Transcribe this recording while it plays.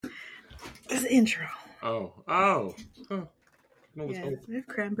It's the intro. Oh. Huh. No, Yeah, I have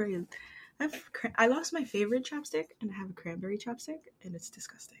cranberry. And I lost my favorite chapstick, and I have a cranberry chapstick, and it's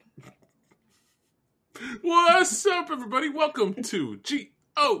disgusting. What's up, everybody? Welcome to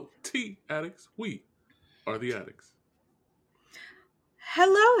GOT Addicts. We are the addicts.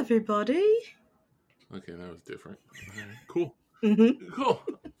 Hello, everybody. Okay, that was different. All right, cool. Mm-hmm. Cool.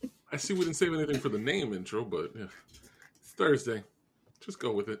 I see we didn't save anything for the name intro, but yeah, it's Thursday. Just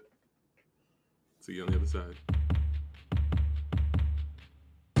go with it. See you on the other side.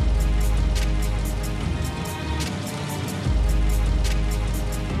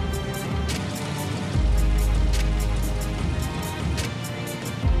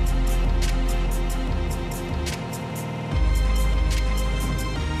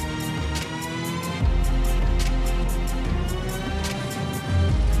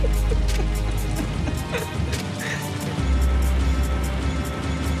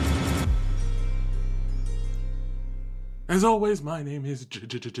 As always, my name is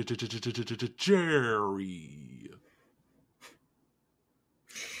Jerry.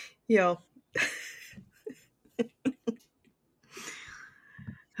 Yo.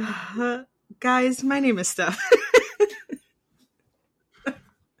 Guys, my name is Steph.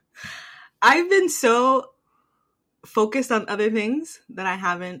 I've been so focused on other things that I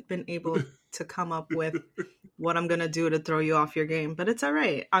haven't been able to come up with what I'm going to do to throw you off your game. But it's all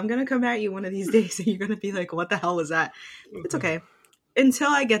right. I'm going to come at you one of these days and you're going to be like, what the hell was that? It's okay. Until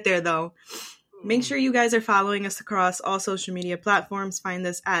I get there, though, make sure you guys are following us across all social media platforms. Find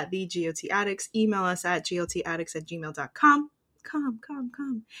us at the GOT Addicts. Email us at gotaddicts@gmail.com.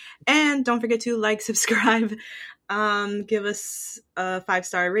 Come. And don't forget to like, subscribe, give us a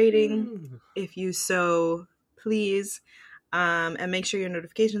 5-star rating if you so please. And make sure your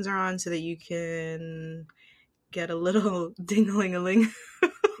notifications are on so that you can get a little ding-a-ling-a-ling.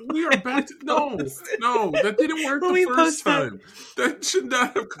 We are back to... No, that didn't work the first time. That should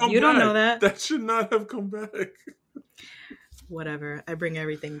not have come back. You don't know that? That should not have come back. Whatever. I bring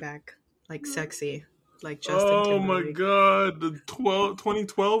everything back. Like sexy. Like Justin my Timberlake. God. The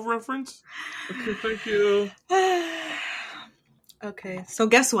 2012 reference? Okay, thank you. Okay, so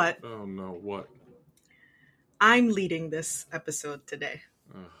guess what? Oh, no. What? I'm leading this episode today.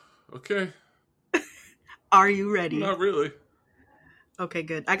 Okay. Are you ready? Not really. Okay,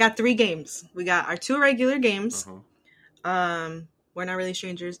 good. I got 3 games. We got our 2 regular games. We're Not Really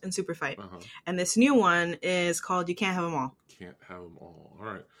Strangers and Super Fight. And this new one is called You Can't Have Them All. Can't have them all. All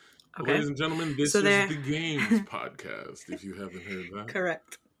right. Okay. Well, ladies and gentlemen, this is the Games podcast, if you haven't heard that.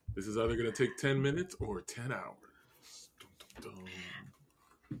 Correct. This is either going to take 10 minutes or 10 hours. Dun, dun, dun.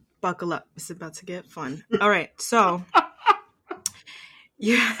 Buckle up. It's about to get fun. All right. So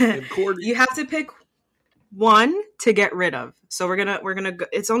you have to pick one to get rid of. So we're gonna go,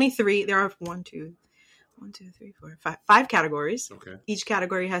 it's only 3. There are 5 categories. Okay. Each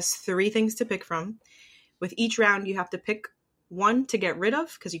category has 3 things to pick from. With each round, you have to pick one to get rid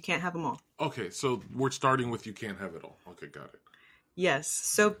of because you can't have them all. Okay, so we're starting with you can't have it all. Okay, got it. Yes.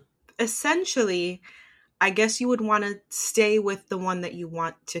 So essentially, I guess you would want to stay with the one that you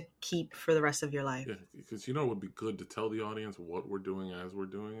want to keep for the rest of your life. Yeah, because it would be good to tell the audience what we're doing as we're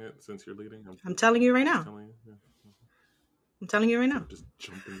doing it since you're leading. I'm telling you right now. I'm telling you right now. Just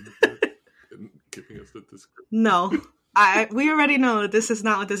jumping into it and giving us the description. No. We already know that this is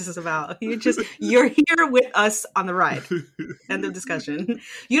not what this is about. You're here with us on the ride. End of discussion.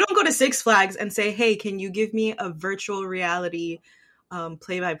 You don't go to Six Flags and say, hey, can you give me a virtual reality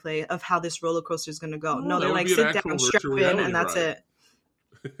play-by-play of how this roller coaster is going to go? No, they're like, sit down, strap in, and that's it.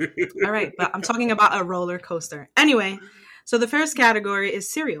 All right, but I'm talking about a roller coaster. Anyway, so the first category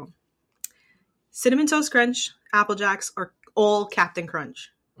is cereal. Cinnamon Toast Crunch, Apple Jacks, or all Captain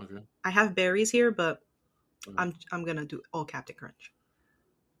Crunch. Okay. I have berries here, but I'm gonna do all Captain Crunch.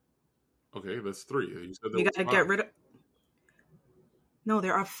 Okay, that's 3. You said you gotta get rid of. No,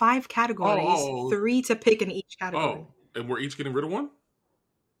 there are 5 categories. 3 to pick in each category. Oh, and we're each getting rid of one?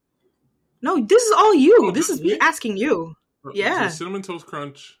 No, this is all you. This is me asking you. Yeah. So Cinnamon Toast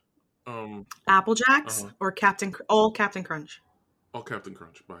Crunch, Apple Jacks or all Captain Crunch. All Captain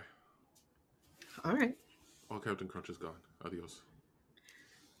Crunch. Bye. All right. All Captain Crunch is gone. Adios.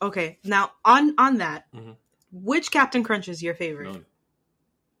 Okay, now on that, which Captain Crunch is your favorite? None.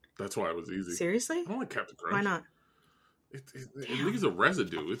 That's why it was easy. Seriously? I don't like Captain Crunch. Why not? It leaves a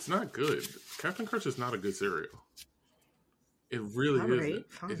residue. It's not good. Captain Crunch is not a good cereal. It really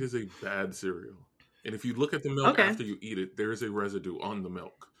isn't. Fine. It is a bad cereal. And if you look at the milk after you eat it, there is a residue on the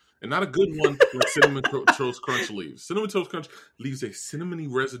milk. And not a good one like Cinnamon Toast Crunch leaves. Cinnamon Toast Crunch leaves a cinnamony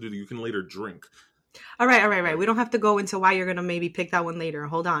residue that you can later drink. All right. We don't have to go into why you're gonna maybe pick that one later.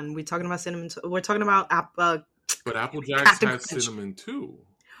 Hold on. We're talking about cinnamon. We're talking about but Apple Jacks has cinnamon too.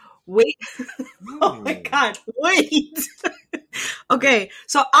 Wait. Oh my God. Wait. Okay.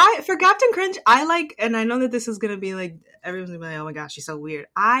 So for Captain Crunch, I like, and I know that this is going to be like, everyone's going to be like, oh my gosh, she's so weird.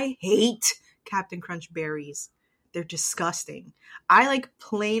 I hate Captain Crunch berries. They're disgusting. I like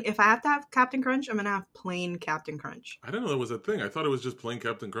plain, if I have to have Captain Crunch, I'm going to have plain Captain Crunch. I didn't know that was a thing. I thought it was just plain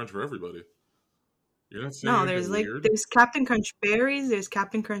Captain Crunch for everybody. You're not saying no, there's Captain Crunch berries, there's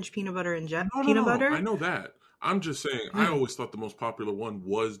Captain Crunch peanut butter and peanut butter. I know that. I'm just saying, I always thought the most popular one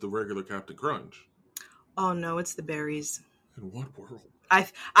was the regular Captain Crunch. Oh no, it's the berries. In what world?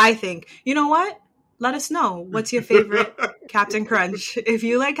 I think, you know what? Let us know. What's your favorite Captain Crunch? If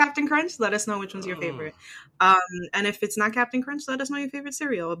you like Captain Crunch, let us know which one's your favorite. And if it's not Captain Crunch, let us know your favorite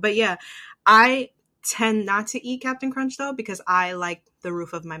cereal. But yeah, I tend not to eat Captain Crunch though, because I like the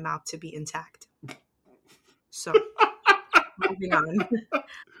roof of my mouth to be intact. So, moving on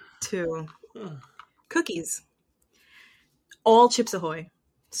to cookies. All Chips Ahoy.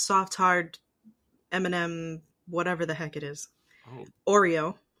 Soft, hard, M&M, whatever the heck it is. Oh.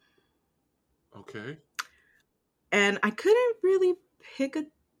 Oreo. Okay. And I couldn't really pick a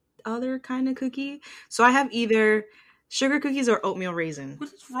other kind of cookie. So I have either sugar cookies or oatmeal raisin.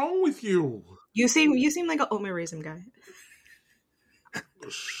 What is wrong with you? You seem like an oatmeal raisin guy.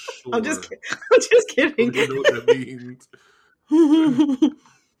 Sure. I'm just kidding. You know what that means.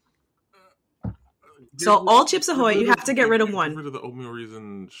 So all Chips Ahoy, you have to get rid of one. Get rid of the oatmeal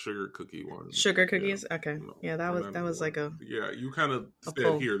raisin sugar cookie one. Sugar cookies? Yeah. Okay. No, yeah, that was like a... Yeah, you kind of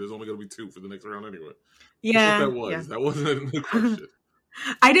said here, there's only going to be 2 for the next round anyway. Yeah. That's what that was. Yeah. That wasn't a question.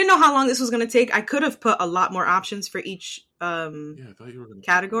 I didn't know how long this was going to take. I could have put a lot more options for each I thought you were gonna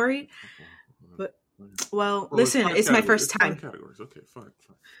category. But, well listen, it's my first time. 5 categories. Okay, fine.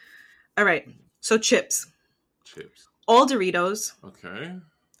 All right. So chips. All Doritos. Okay.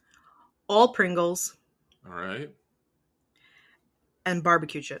 All Pringles. All right. And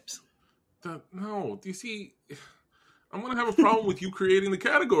barbecue chips. No, do you see? I'm going to have a problem with you creating the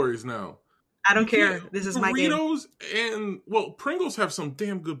categories now. I don't care. This is my game. Doritos and, Pringles have some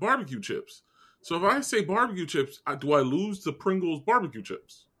damn good barbecue chips. So if I say barbecue chips, do I lose the Pringles barbecue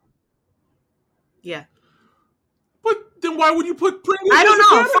chips? Yeah. But then why would you put Pringles I don't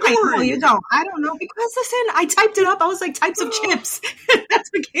know. Fine. No, you don't. I don't know. Because listen, I typed it up. I was like, types of chips. That's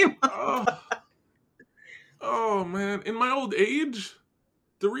what came up. Oh, man. In my old age,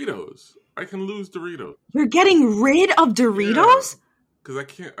 Doritos. I can lose Doritos. You're getting rid of Doritos? Because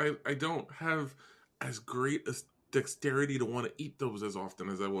I don't have as great a dexterity to want to eat those as often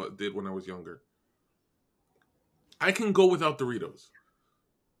as I did when I was younger. I can go without Doritos.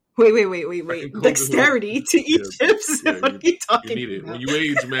 Wait. Dexterity to eat chips? Yeah, what are you talking you need about? it. When you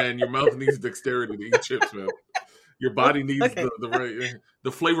age, man, your mouth needs dexterity to eat chips, man. Your body needs the right...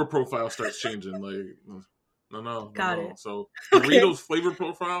 The flavor profile starts changing. Like, no. Got it. So Doritos' flavor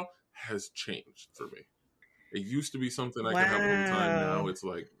profile has changed for me. It used to be something I could have all the time. Now it's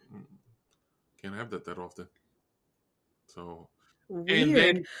like, can't have that often. So... Weird. And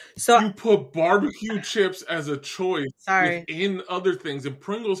then you put barbecue chips as a choice within other things. And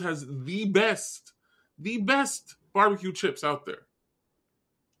Pringles has the best barbecue chips out there.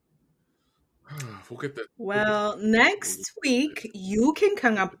 We'll get that. Well, next week, you can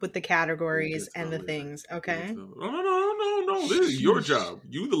come up with the categories and the things, okay? No. This is your job.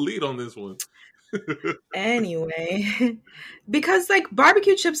 You the lead on this one. Anyway, because like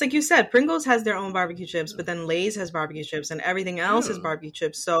barbecue chips, like you said, Pringles has their own barbecue chips, but then Lay's has barbecue chips and everything else is barbecue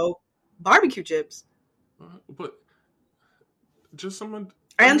chips. So barbecue chips. But just someone...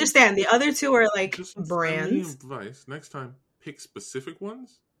 I understand. The other two are like brands. Advice. Next time, pick specific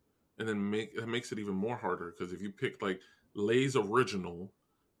ones and then that makes it even more harder. Because if you pick like Lay's Original,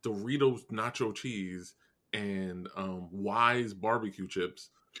 Doritos Nacho Cheese, and Wise barbecue chips...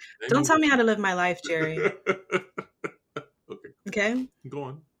 Don't tell me how to live my life, Jerry. Okay? Go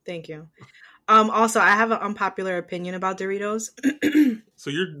on. Thank you. Also, I have an unpopular opinion about Doritos. So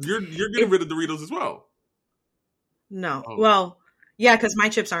you're getting rid of Doritos as well? No. Oh. Well, yeah, because my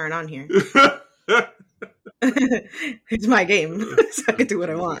chips aren't on here. It's my game, so I can do what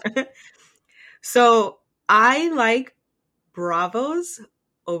I want. So I like Bravos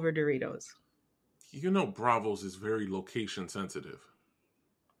over Doritos. You know Bravos is very location sensitive.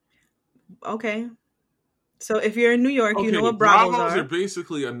 Okay. So if you're in New York, you know what Bravos are. Bravos are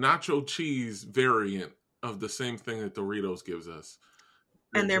basically a nacho cheese variant of the same thing that Doritos gives us.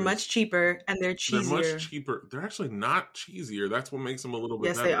 And they're much cheaper, and they're cheesier. They're much cheaper. They're actually not cheesier. That's what makes them a little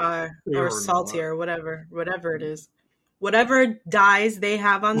bit better. Yes, they are. Or saltier, whatever it is. whatever dyes they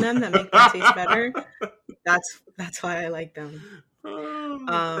have on them that make them taste better. That's why I like them.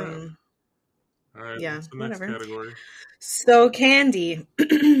 Oh, all right, yeah, what's the whatever. next category? So candy.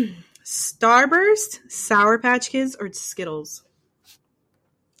 Starburst, Sour Patch Kids, or Skittles?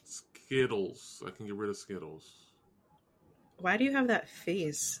 Skittles. I can get rid of Skittles. Why do you have that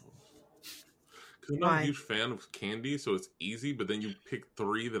face? Because I'm not a huge fan of candy, so it's easy, but then you pick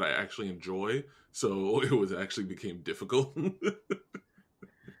 3 that I actually enjoy, so it actually became difficult.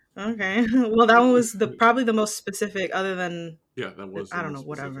 Okay. Well, that one was probably the most specific, other than... Yeah, that was I don't know,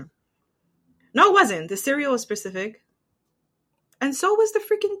 whatever. No, it wasn't. The cereal was specific. And so was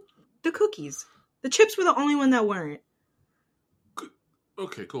the cookies. The chips were the only one that weren't.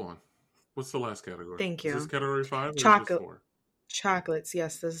 Okay, go on. What's the last category? Thank you. Is this category 5 or Chocolate. just 4? Chocolates.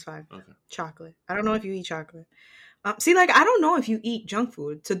 Yes, this is 5. Okay. Chocolate. I don't know if you eat chocolate. See, like, I don't know if you eat junk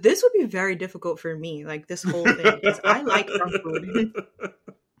food. So this would be very difficult for me, like, this whole thing. Because I like junk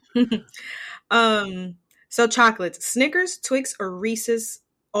food. So chocolates. Snickers, Twix, or Reese's.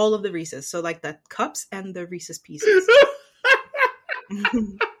 All of the Reese's. So, like, the cups and the Reese's Pieces.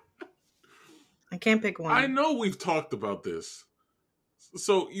 I can't pick one. I know we've talked about this.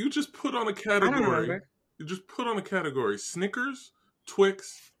 So you just put on a category. I don't remember. You just put on a category: Snickers,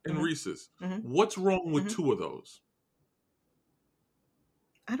 Twix, and Reese's. What's wrong with 2 of those?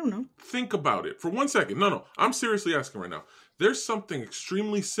 I don't know. Think about it for 1 second. No. I'm seriously asking right now. There's something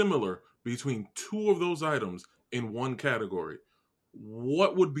extremely similar between 2 of those items in one category.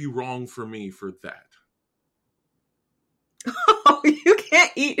 What would be wrong for me for that? Oh, you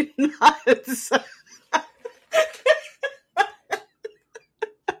can't eat nuts.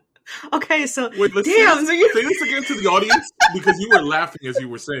 Okay, so wait, let's say this again to the audience, because you were laughing as you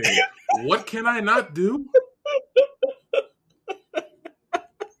were saying it. What can I not do?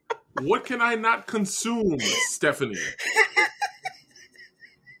 What can I not consume, Stephanie?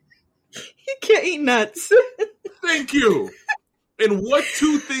 You can't eat nuts. Thank you. And what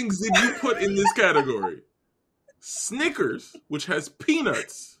 2 things did you put in this category? Snickers, which has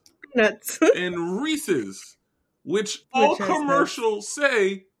peanuts. And Reese's, which all commercials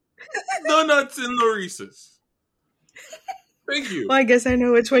say the nuts in the Reese's. Thank you. Well, I guess I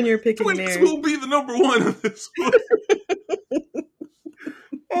know which one you're picking Twix there. will be the number 1 on this one.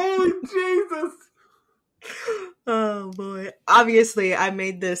 Oh, Jesus. Oh, boy. Obviously, I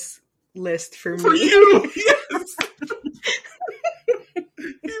made this list for me. For you, yes.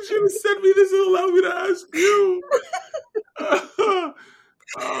 You should have sent me this and allowed me to ask you.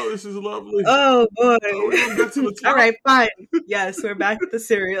 Oh, this is lovely. Oh, boy. We're back to the top. All right, fine. Yes, we're back to the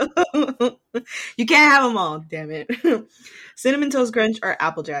cereal. You can't have them all, damn it. Cinnamon Toast Crunch or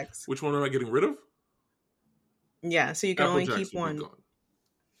Apple Jacks? Which one am I getting rid of? Yeah, so you can only keep one.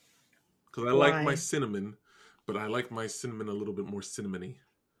 Because I like my cinnamon, but I like my cinnamon a little bit more cinnamony.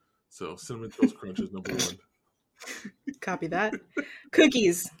 So Cinnamon Toast Crunch is number 1. Copy that.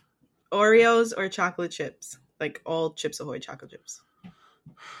 Cookies, Oreos or chocolate chips? Like all Chips Ahoy chocolate chips.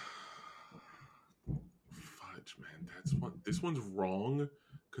 Fudge, man. This one's wrong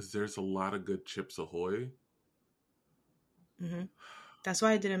because there's a lot of good Chips Ahoy. That's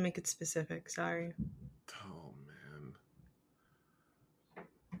why I didn't make it specific. Sorry. Oh, man.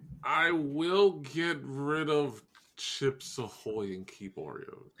 I will get rid of Chips Ahoy and keep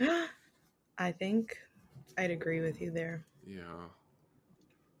Oreos. I think I'd agree with you there. Yeah.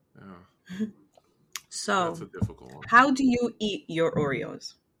 So, that's a difficult one. How do you eat your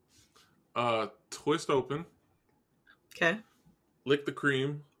Oreos? Twist open. Okay. Lick the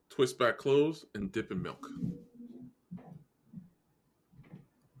cream, twist back closed, and dip in milk.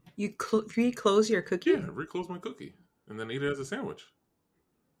 You reclose your cookie? Yeah, reclose my cookie. And then eat it as a sandwich.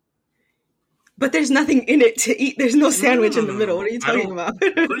 But there's nothing in it to eat. There's no sandwich in the middle. What are you talking about?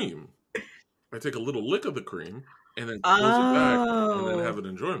 Cream. I take a little lick of the cream and then close it back and then have an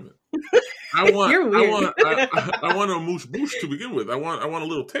enjoyment. You're weird. I want a mousse bouche to begin with. I want a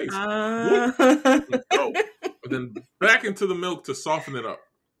little taste. And then back into the milk to soften it up.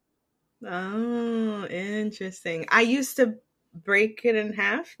 Oh, interesting. I used to break it in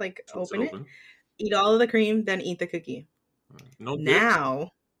half, like open it, eat all of the cream, then eat the cookie. No.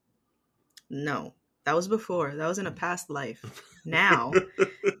 Now, no. That was before. That was in a past life. Now,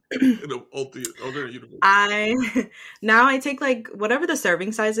 in an alternate universe. I take like whatever the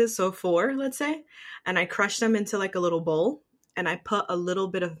serving size is, so 4, let's say, and I crush them into like a little bowl, and I put a little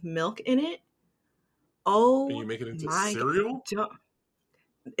bit of milk in it. Oh, and you make it into cereal?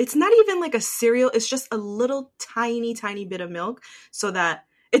 It's not even like a cereal. It's just a little tiny, tiny bit of milk, so that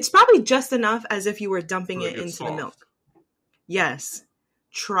it's probably just enough as if you were dumping it into the milk. Yes.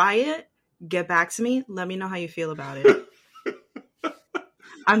 Try it. Get back to me. Let me know how you feel about it.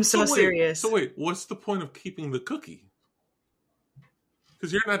 I'm so serious. So wait, what's the point of keeping the cookie?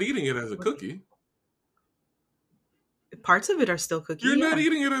 Because you're not eating it as a cookie. Parts of it are still cookie. You're not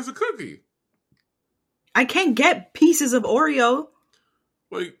eating it as a cookie. I can't get pieces of Oreo.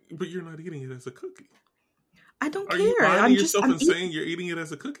 Like, but you're not eating it as a cookie. I don't care. You lying yourself and saying you're eating it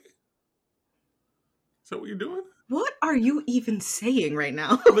as a cookie? Is that what you're doing? What are you even saying right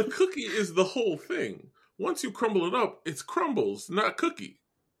now? The cookie is the whole thing. Once you crumble it up, it's crumbles, not cookie.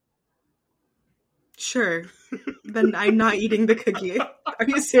 Sure. Then I'm not eating the cookie. Are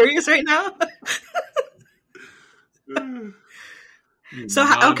you serious right now?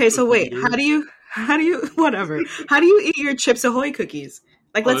 So wait. How do you whatever? How do you eat your Chips Ahoy cookies?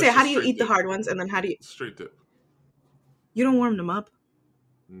 Like, let's say, how do you eat the hard ones, and then how do you straight dip? You don't warm them up?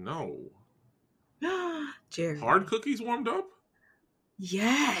 No. Jerry. Hard cookies warmed up?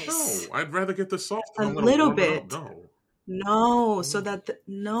 Yes. No, I'd rather get the soft a little bit. No, so that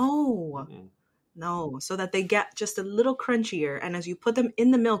no, so that they get just a little crunchier, and as you put them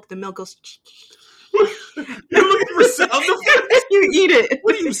in the milk goes. You're looking for sound effects? You eat it.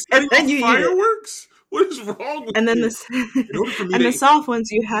 What are you setting off fireworks? What is wrong with and then you? The soft ones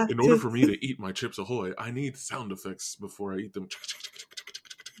you have in order for me to eat my Chips Ahoy, I need sound effects before I eat them.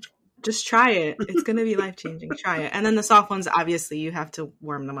 Just try it. It's going to be life-changing. Try it. And then the soft ones, obviously, you have to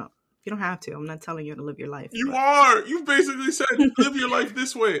warm them up. You don't have to. I'm not telling you to live your life. You are. You basically said live your life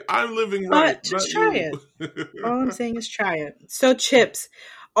this way. I'm living right. But just try it. All I'm saying is try it. So chips.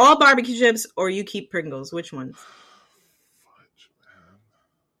 All barbecue chips, or you keep Pringles. Which ones?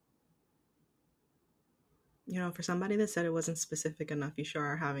 You know, for somebody that said it wasn't specific enough, you sure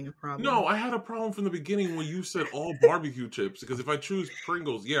are having a problem. No, I had a problem from the beginning when you said all barbecue chips. Because if I choose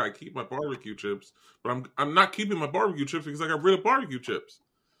Pringles, yeah, I keep my barbecue chips. But I'm not keeping my barbecue chips because I got rid of barbecue chips.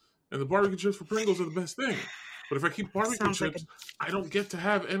 And the barbecue chips for Pringles are the best thing. But if I keep barbecue chips, I don't get to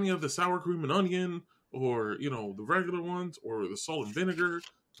have any of the sour cream and onion, or, you know, the regular ones, or the salt and vinegar.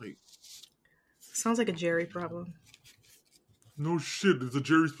 Like, sounds like a Jerry problem. No shit, it's a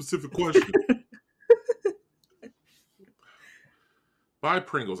Jerry specific question. Buy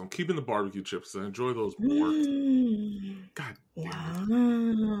Pringles. I'm keeping the barbecue chips. I enjoy those more. God damn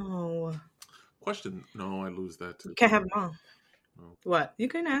it. Wow. Question. No, I lose that too. You can't have them all. No. What? You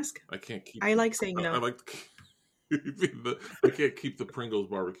can ask. I can't keep. I like saying no. I like. I can't keep the Pringles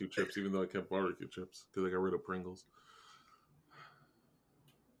barbecue chips, even though I kept barbecue chips because I got rid of Pringles.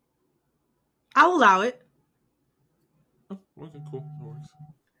 I'll allow it. Oh, okay, cool. That works.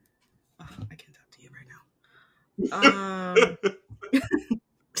 Oh, I can't talk to you right now.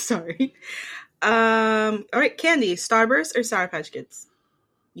 Sorry. All right, candy. Starburst or Sour Patch Kids?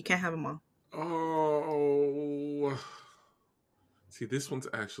 You can't have them all. Oh. See, this one's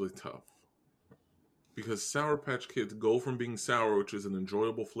actually tough. Because Sour Patch Kids go from being sour, which is an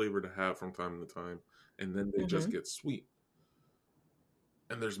enjoyable flavor to have from time to time, and then they just get sweet.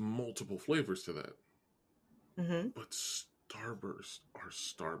 And there's multiple flavors to that. Mm-hmm. But Starburst are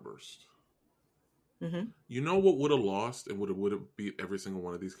Starburst. Mm-hmm. You know what would have lost and would have beat every single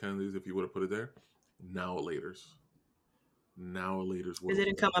one of these candies if you would have put it there? Now-a-laters. Now-a-laters. It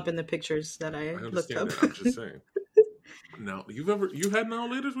didn't come up in the pictures that I looked up. I'm just saying. Now, you had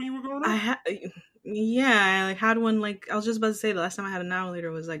Now-a-laters when you were growing up? Yeah, I had one. Like, I was just about to say the last time I had a Now-a-later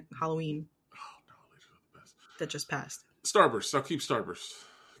was like Halloween. Oh, Now-a-laters are the best. That just passed. Starburst. I'll keep Starburst.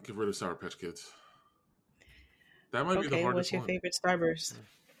 Get rid of Sour Patch Kids. That might be the hardest one. What's your favorite Starburst?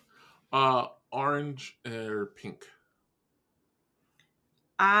 Orange or pink?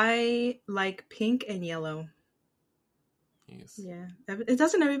 I like pink and yellow. Yes. Yeah.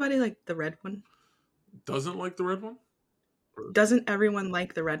 Doesn't everybody like the red one? Doesn't like the red one? Doesn't everyone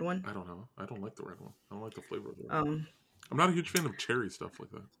like the red one? I don't know. I don't like the red one. I don't like the flavor of the red one. I'm not a huge fan of cherry stuff like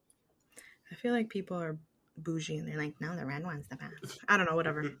that. I feel like people are bougie and they're like, no, the red one's the best. I don't know,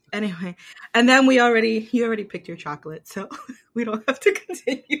 whatever. Anyway, and then you already picked your chocolate, so we don't have to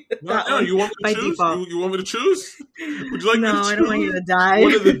continue with that one. You want me to choose? You want me to choose? Would you like me to choose? No, I don't want you to die.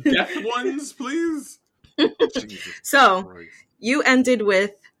 One of the death ones, please? So, Christ. You ended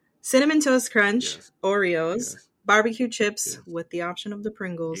with Cinnamon Toast Crunch, yes. Oreos, yes. barbecue chips with the option of the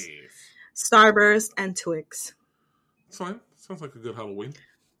Pringles, Starburst, and Twix. It's fine. Sounds like a good Halloween.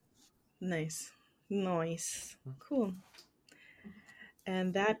 Nice. Cool.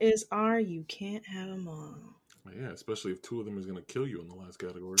 And that is our You Can't Have Them All. Yeah, especially if two of them is going to kill you in the last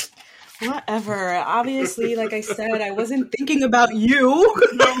category. Whatever. Obviously, like I said, I wasn't thinking about you.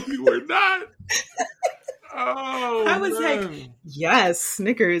 No, you were not. Oh, I was like, yes,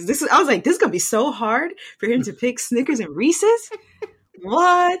 Snickers. I was like, this is going to be so hard for him to pick Snickers and Reese's.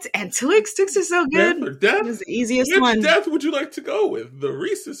 What? And Twix? Twix are so good. Death or death? It's the easiest Which one. Which death would you like to go with? The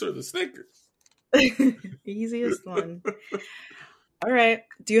Reese's or the Snickers? Easiest one. All right.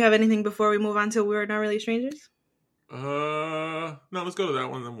 Do you have anything before we move on to We're Not Really Strangers? No, let's go to that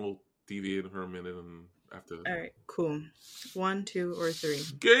one, then we'll deviate for a minute and after that. All right, cool. 1, 2, or 3.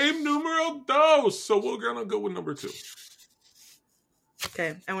 Game numero dos. So we're gonna go with number 2.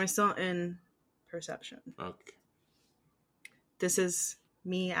 Okay, and we're still in perception. Okay. This is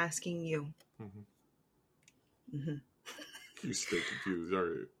me asking you. You stay confused. All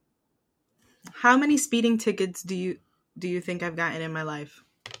right. How many speeding tickets do you think I've gotten in my life?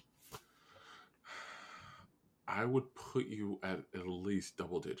 I would put you at least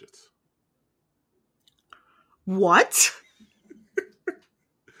double digits. What?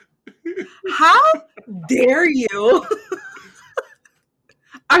 How dare you?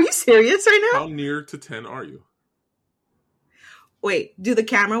 Are you serious right now? How near to 10 are you? Wait, do the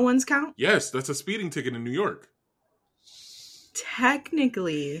camera ones count? Yes, that's a speeding ticket in New York.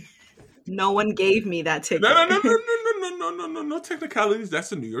 Technically, no one gave me that ticket. No technicalities.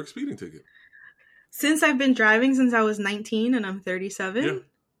 That's a New York speeding ticket. Since I've been driving since I was 19 and I'm 37. Yeah.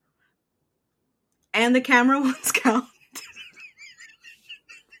 And the camera ones count.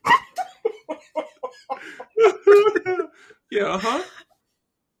 Yeah, uh-huh.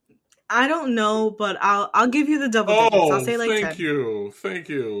 I don't know, but I'll give you the double digits. I'll say like 10. Thank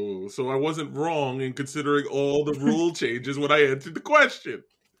you. So I wasn't wrong in considering all the rule changes when I answered the question.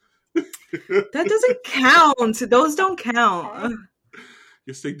 That doesn't count. Those don't count.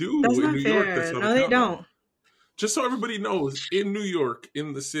 Yes, they do. That's in not New fair. York, that's No, they don't. Just so everybody knows, in New York,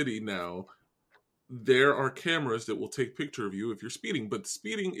 in the city now, there are cameras that will take picture of you if you're speeding. But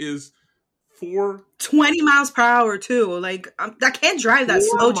speeding is 20 miles per hour too. Like I can't drive that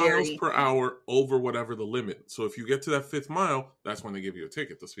slow, Jerry. 4 miles per hour over whatever the limit. So if you get to that 5th mile, that's when they give you a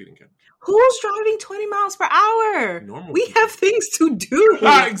ticket. The speeding camera. Who's driving 20 miles per hour? Normal. We have things to do.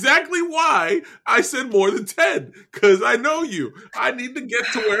 Exactly why I said more than 10. Because I know you. I need to get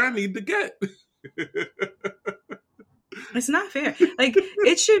to where I need to get. It's not fair. Like,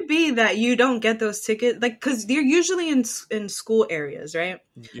 it should be that you don't get those tickets, like, because they're usually in school areas, right?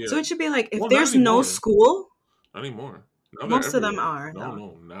 Yeah. So it should be like, if there's no school. Not anymore. Most of them are.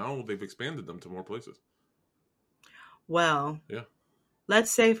 No. Now they've expanded them to more places. Well. Yeah.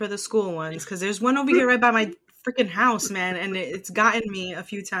 Let's say for the school ones, because there's one over here right by my freaking house, man, and it's gotten me a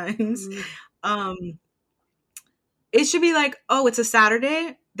few times. It should be like, oh, it's a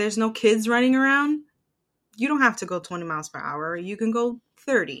Saturday. There's no kids running around. You don't have to go 20 miles per hour. You can go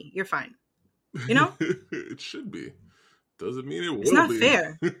 30. You're fine. You know? It should be. Doesn't mean it will be. It's not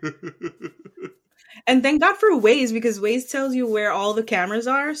fair. And thank God for Waze, because Waze tells you where all the cameras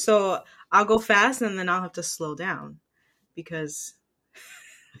are. So I'll go fast and then I'll have to slow down because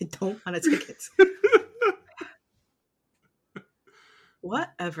I don't want a ticket.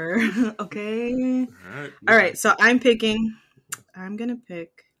 Whatever. Okay. All right. So I'm going to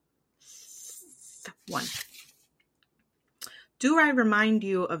pick 1. Do I remind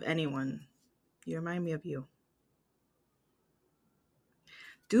you of anyone? You remind me of you.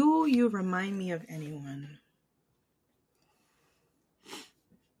 Do you remind me of anyone?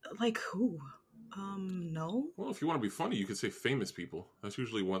 Like who? No. Well, if you want to be funny, you could say famous people. That's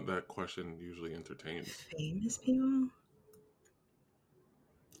usually what that question usually entertains. Famous people?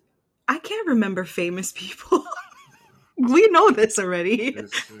 I can't remember famous people. We know this already.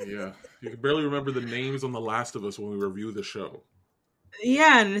 Yeah. You can barely remember the names on The Last of Us when we review the show.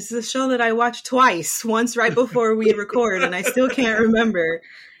 Yeah, and it's a show that I watched twice. Once right before we record, and I still can't remember.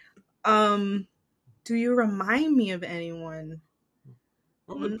 Do you remind me of anyone?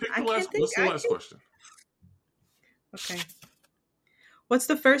 Well, pick what's the last question? Okay. What's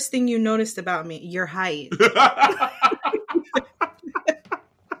the first thing you noticed about me? Your height.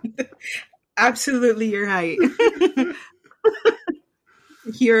 Absolutely your height.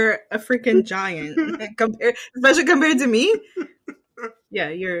 You're a freaking giant. Especially compared to me. Yeah,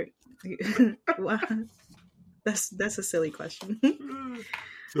 you're that's a silly question.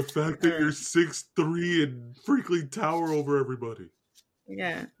 The fact that you're 6'3" and freakily tower over everybody.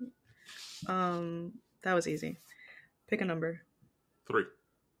 Yeah. That was easy. Pick a number. 3.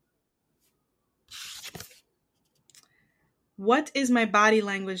 What is my body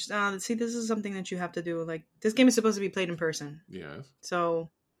language? See, this is something that you have to do. Like, this game is supposed to be played in person. Yes. So,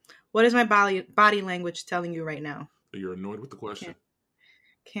 what is my body language telling you right now? You're annoyed with the question.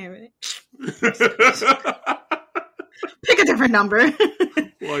 Can't really. Pick a different number.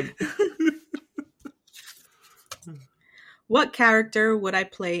 1. What character would I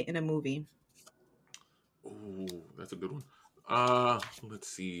play in a movie? Oh, that's a good one. Let's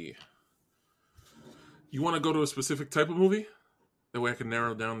see. You want to go to a specific type of movie? That way I can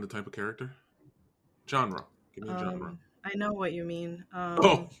narrow down the type of character. Genre. Give me a genre. I know what you mean.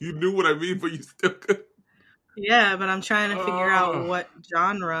 Oh, you knew what I mean, but you still could. Yeah, but I'm trying to figure out what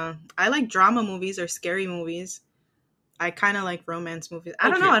genre. I like drama movies or scary movies. I kind of like romance movies. I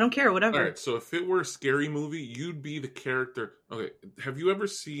don't know. I don't care. Whatever. All right. So if it were a scary movie, you'd be the character. Okay. Have you ever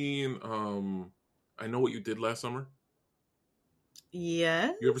seen I Know What You Did Last Summer?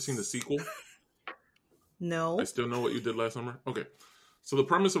 Yes. You ever seen the sequel? No. I Still Know What You Did Last Summer? Okay. So the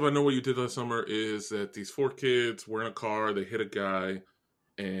premise of I Know What You Did Last Summer is that these 4 kids were in a car, they hit a guy,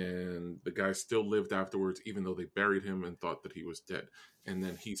 and the guy still lived afterwards, even though they buried him and thought that he was dead. And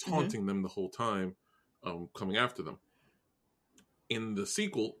then he's haunting them the whole time, coming after them. In the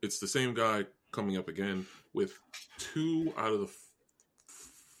sequel, it's the same guy coming up again with 2 out of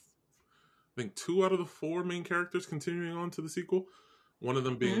the 4 main characters continuing on to the sequel. One of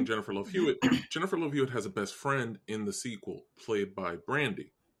them being Jennifer Love Hewitt. Jennifer Love Hewitt has a best friend in the sequel, played by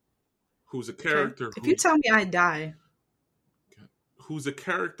Brandy, who's a character. Okay. If you tell me I die. Who's a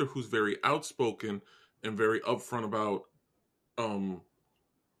character who's very outspoken and very upfront about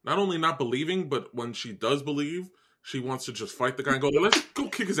not only not believing, but when she does believe, she wants to just fight the guy and go, let's go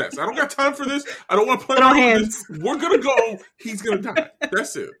kick his ass. I don't got time for this. I don't want to play around with this. We're going to go. He's going to die.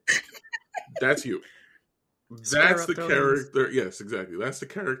 That's it. That's you. That's the character. Yes, exactly. That's the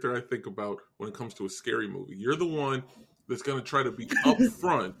character I think about when it comes to a scary movie. You're the one that's going to try to be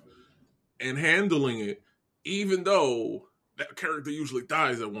upfront and handling it, even though that character usually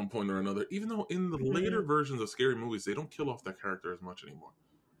dies at one point or another. Even though in the later versions of scary movies, they don't kill off that character as much anymore.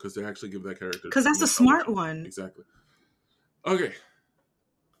 Because they actually give that character... Because that's the smart one. Exactly. Okay.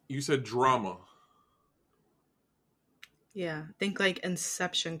 You said drama. Yeah. Think like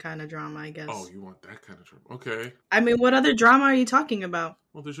Inception kind of drama, I guess. Oh, you want that kind of drama. Okay. I mean, what other drama are you talking about?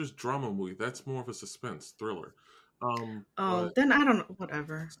 Well, there's just drama movie. That's more of a suspense thriller. Then I don't know.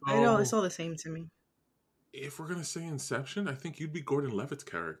 Whatever. So, I know it's all the same to me. If we're going to say Inception, I think you'd be Gordon Levitt's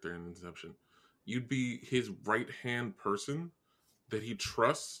character in Inception. You'd be his right-hand person that he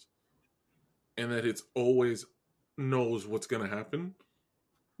trusts and that it's always knows what's going to happen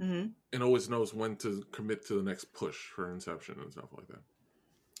and always knows when to commit to the next push for Inception and stuff like that.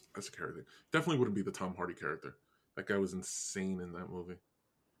 That's a character. Definitely wouldn't be the Tom Hardy character. That guy was insane in that movie.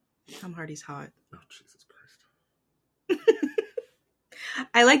 Tom Hardy's hot. Oh, Jesus Christ.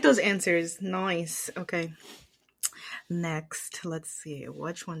 I like those answers. Nice. Okay. Next, let's see.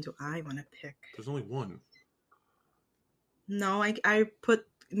 Which one do I want to pick? There's only one. No, I put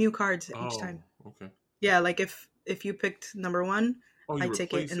new cards each time. Okay. Yeah, like if you picked number 1, I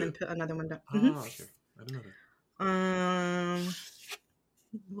take it and then put another one down. Okay. I didn't know that.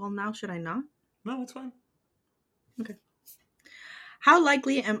 Well, now should I not? No, it's fine. Okay. How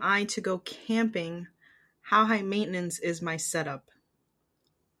likely am I to go camping? How high maintenance is my setup?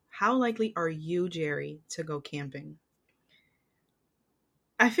 How likely are you, Jerry, to go camping?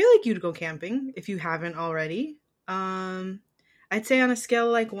 I feel like you'd go camping if you haven't already. I'd say on a scale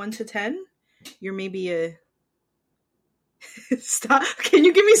of like 1 to 10, you're maybe a... Stop. Can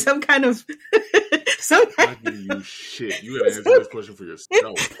you give me some kind of... I'm giving you shit. You gotta answer this question for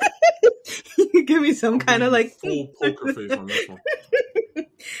yourself. You give me some kind of like... full poker face on this one.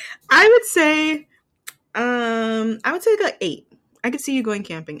 I would say like 8. I could see you going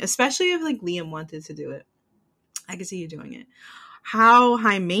camping, especially if like Liam wanted to do it. I could see you doing it. How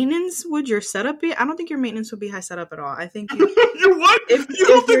high maintenance would your setup be? I don't think your maintenance would be high setup at all. I think you what? You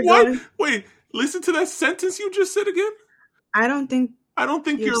don't think what? Wait, listen to that sentence you just said again. I don't think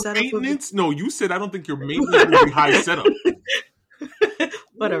your maintenance. No, you said I don't think your maintenance would be high setup.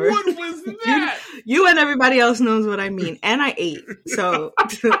 Whatever. What was that? You and everybody else knows what I mean, and I ate. So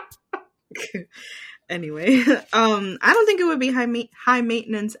anyway, I don't think it would be high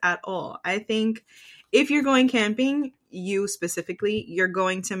maintenance at all. I think if you're going camping, you specifically, you're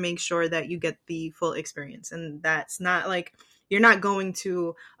going to make sure that you get the full experience, and that's not like you're not going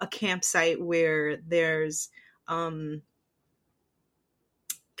to a campsite where there's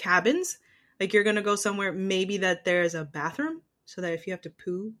cabins. Like you're gonna go somewhere maybe that there's a bathroom, so that if you have to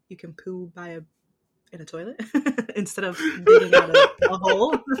poo, you can poo in a toilet instead of digging out a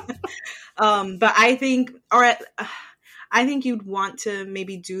hole. But I think you'd want to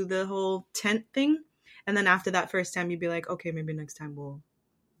maybe do the whole tent thing, and then after that first time, you'd be like, okay, maybe next time we'll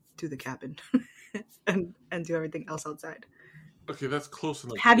do the cabin and do everything else outside. Okay, that's close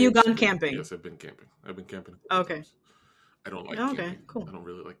enough. Have you gone camping? Yes, I've been camping. Okay. Times. I don't like camping. Cool. I don't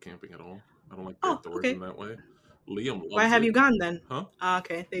really like camping at all. I don't like outdoors in that way. Liam loves Why have you gone then? Huh?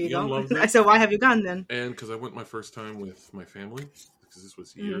 Okay, there you Liam go. loves it. I said, why have you gone then? And because I went my first time with my family, because this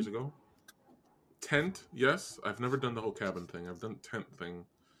was years ago. Tent, yes. I've never done the whole cabin thing. I've done tent thing.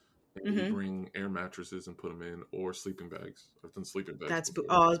 And you bring air mattresses and put them in, or sleeping bags. I've done sleeping bags.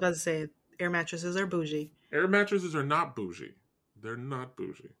 I was about to say, air mattresses are bougie. Air mattresses are not bougie. They're not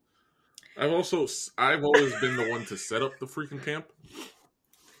bougie. I've always been the one to set up the freaking camp.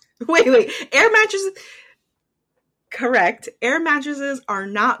 Wait. Air mattresses. Correct. Air mattresses are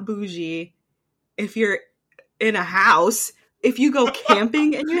not bougie if you're in a house. If you go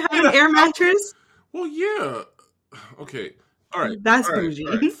camping and you have an air mattress. Well, yeah. Okay. All right. That's bougie.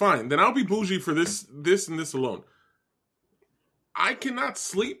 All right, fine. Then I'll be bougie for this and this alone. I cannot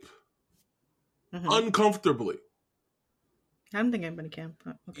sleep uncomfortably. I don't think anybody can,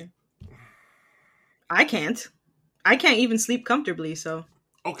 but okay. I can't. I can't even sleep comfortably, so.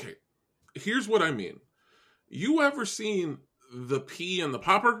 Okay. Here's what I mean. You ever seen the pea and the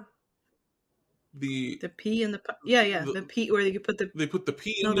popper? The pea and the the pea where you put the they put the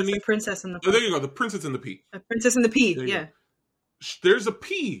pea underneath. That's the princess and the there you go, the princess and the pea. The princess and the pea, yeah. There's a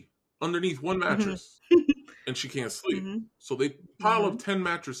pea underneath one mattress, and she can't sleep. So they pile up 10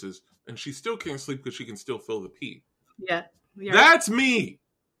 mattresses, and she still can't sleep because she can still feel the pee. Yeah. That's me.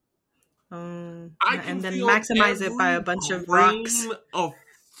 I can and then maximize it by a bunch of rocks. Of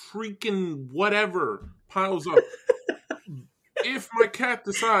freaking whatever piles up. If my cat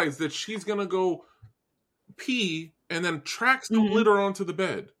decides that she's gonna go pee and then tracks the litter onto the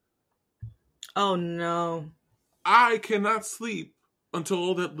bed. Oh no. I cannot sleep until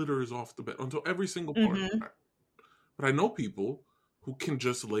all that litter is off the bed, until every single part. But I know people who can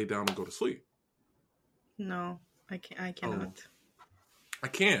just lay down and go to sleep. No, I cannot. I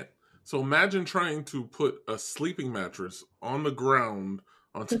can't. So imagine trying to put a sleeping mattress on the ground.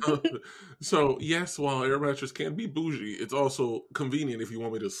 So yes, while air mattress can be bougie, it's also convenient if you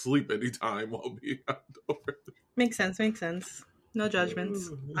want me to sleep anytime while being outdoors. Makes sense. No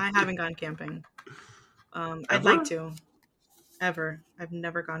judgments. I haven't gone camping. I'd like to. Ever. I've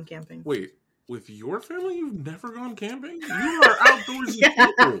never gone camping. Wait, with your family you've never gone camping? You are outdoorsy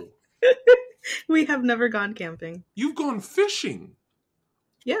people. We have never gone camping. You've gone fishing.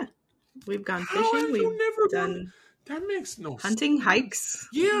 Yeah. We've gone fishing. We've never done that makes no sense. Hunting, hikes.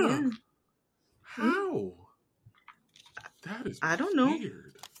 Yeah. How? That is I don't know.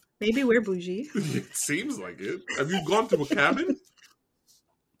 Weird. Maybe we're bougie. It seems like it. Have you gone to a cabin?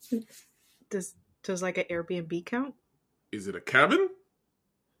 Does like an Airbnb count? Is it a cabin?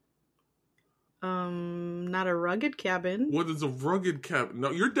 Not a rugged cabin. What is a rugged cabin?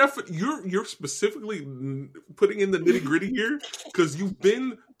 No, you're specifically putting in the nitty gritty here because you've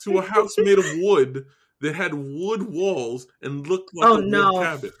been to a house made of wood that had wood walls and looked like a wood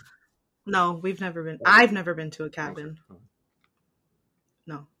cabin. No, we've never been. I've never been to a cabin. Okay.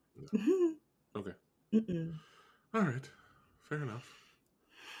 No. Okay. All right. Fair enough.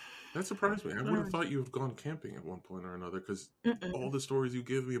 That surprised me. I would have thought you have gone camping at one point or another because all the stories you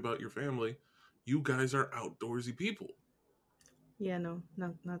give me about your family, you guys are outdoorsy people. Yeah, no,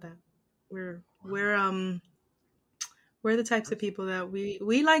 not that. We're the types of people that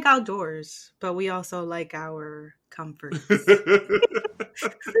we like outdoors, but we also like our comfort.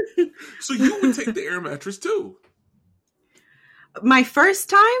 So you would take the air mattress too? My first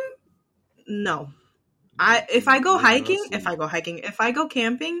time? No. If I go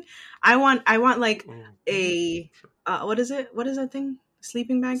camping, I want like a what is it? What is that thing?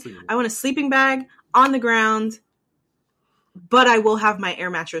 Sleeping bag? I want a sleeping bag on the ground, but I will have my air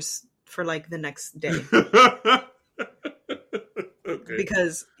mattress for like the next day. Okay.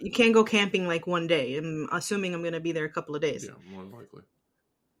 Because you can't go camping like one day. I'm assuming I'm going to be there a couple of days. Yeah, more likely.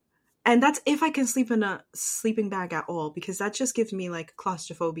 And that's if I can sleep in a sleeping bag at all, because that just gives me like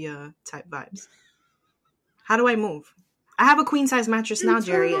claustrophobia type vibes. How do I move? I have a queen size mattress now,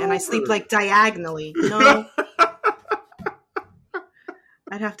 Jerry, and I sleep like diagonally. No.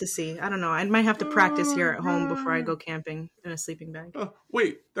 I'd have to see. I don't know. I might have to practice here at home before I go camping in a sleeping bag.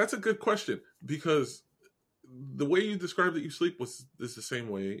 Wait, that's a good question, because the way you described that you sleep is the same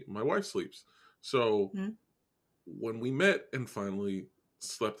way my wife sleeps. So when we met and finally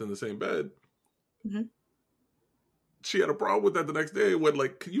slept in the same bed, she had a problem with that the next day. When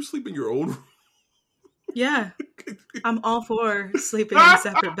like, can you sleep in your own room? Yeah, I'm all for sleeping in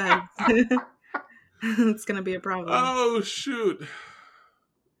separate beds. It's gonna be a problem. Oh shoot!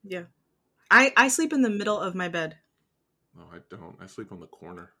 Yeah, I sleep in the middle of my bed. No, I don't. I sleep on the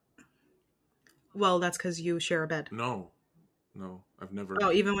corner. Well, that's because you share a bed. No, I've never.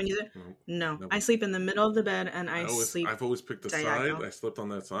 Oh, even when you no, I sleep in the middle of the bed, and I've always picked a side. I slept on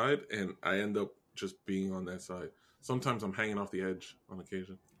that side, and I end up just being on that side. Sometimes I'm hanging off the edge on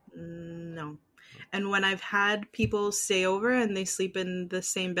occasion. No. And when I've had people stay over and they sleep in the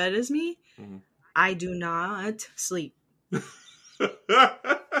same bed as me, I do not sleep.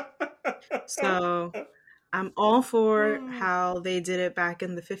 So I'm all for how they did it back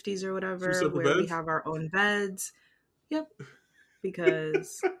in the 50s or whatever, where we have our own beds. Yep.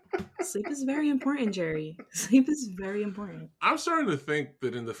 Because sleep is very important, Jerry. Sleep is very important. I'm starting to think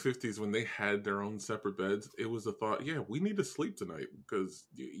that in the 50s, when they had their own separate beds, it was a thought, yeah, we need to sleep tonight because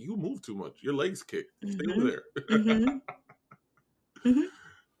you move too much. Your legs kick. Stay over there.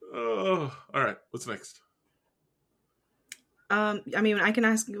 Oh, all right. What's next? I mean, I can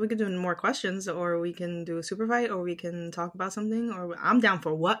ask, we could do more questions, or we can do a super fight, or we can talk about something, or I'm down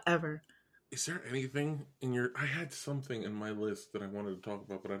for whatever. Is there anything in your... I had something in my list that I wanted to talk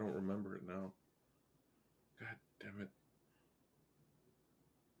about, but I don't remember it now. God damn it.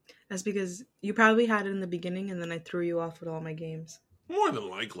 That's because you probably had it in the beginning, and then I threw you off with all my games. More than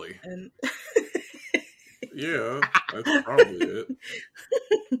likely. And yeah, that's probably it.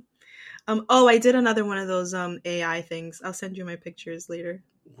 I did another one of those AI things. I'll send you my pictures later.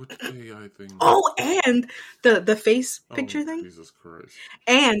 Which AI thing? Oh, and the face picture thing. Jesus Christ!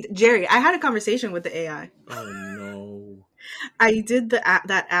 And Jerry, I had a conversation with the AI. Oh no! I did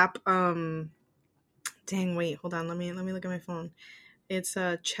that app. Dang, wait, hold on. Let me look at my phone. It's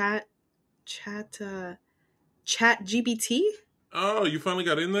Chat GPT. Oh, you finally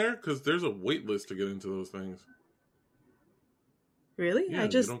got in there? Because there's a wait list to get into those things. Really? Yeah, I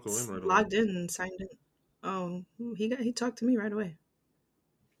just logged in and signed in. Oh, he talked to me right away.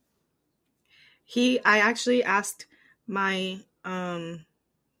 I actually asked my AI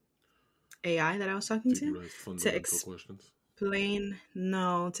that I was talking to explain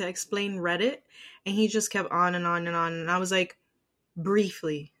Reddit, and he just kept on and on and on, and I was like,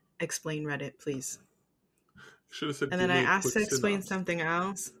 briefly explain Reddit, please. Should have said. And then I asked to explain something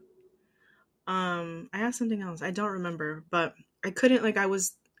else. I asked something else. I don't remember, but I couldn't, I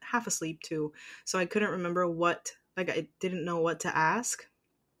was half asleep too, so I couldn't remember I didn't know what to ask.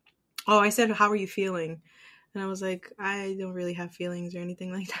 Oh, I said, how are you feeling? And I was like, I don't really have feelings or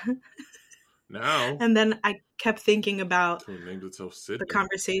anything like that. Now. And then I kept thinking about the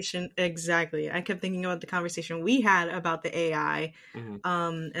conversation. Exactly. I kept thinking about the conversation we had about the AI. And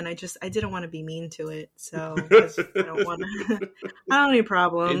I didn't want to be mean to it. So I don't want to, I don't need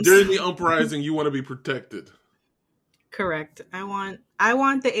problems. And during the uprising, you want to be protected. Correct. I want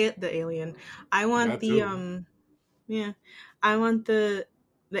the alien. I want I want the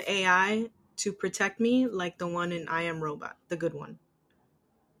AI to protect me like the one in I Am Robot, the good one.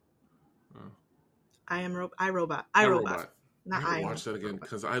 I Robot. Not I watch that again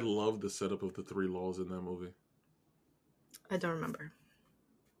because I love the setup of the 3 laws in that movie. I don't remember.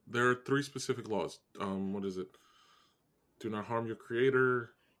 There are 3 specific laws. What is it? Do not harm your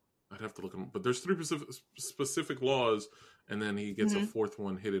creator. I'd have to look them up. But there's 3 specific laws, and then he gets a 4th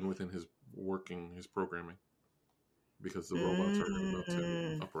one hidden within his programming. Because the robots are about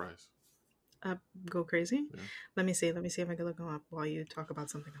to uprise. Go crazy? Yeah. Let me see if I can look them up while you talk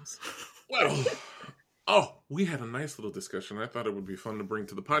about something else. Well, we had a nice little discussion. I thought it would be fun to bring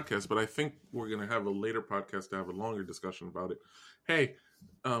to the podcast, but I think we're going to have a later podcast to have a longer discussion about it. Hey,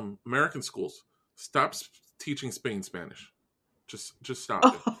 American schools, stop teaching Spain Spanish. Just stop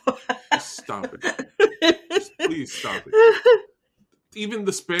it. Just stop it. Just please stop it. Even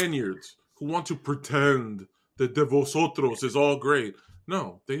the Spaniards who want to pretend that de vosotros is all great.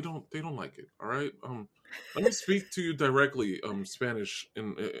 No, they don't like it. All right. Let me speak to you directly, Spanish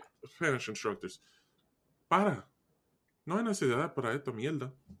instructors. Para. No hay necesidad para esta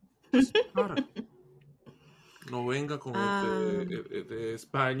mierda. Just para. No venga con este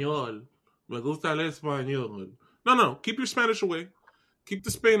español. Me gusta el español. No. Keep your Spanish away. Keep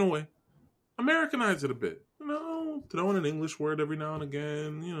the Spain away. Americanize it a bit. Throw in an English word every now and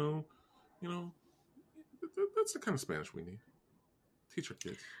again. You know. That's the kind of Spanish we need. Teach our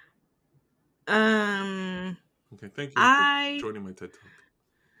kids. Okay, thank you for joining my TED Talk.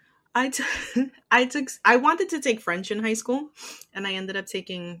 I wanted to take French in high school, and I ended up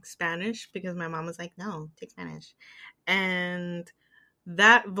taking Spanish because my mom was like, no, take Spanish. And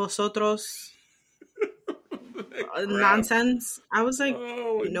that vosotros nonsense, I was like,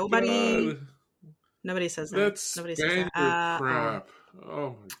 nobody says that. That's nobody says that. Crap.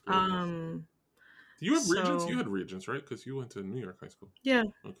 Oh my goodness. Do you have Regents? You had Regents, right? Because you went to New York High School. Yeah.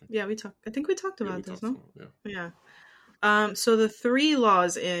 Okay. Yeah, I think we talked about this, no? Yeah. So the 3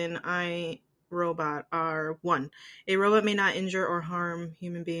 laws in I, Robot are: 1, a robot may not injure or harm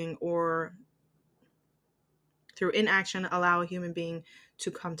human being or through inaction allow a human being to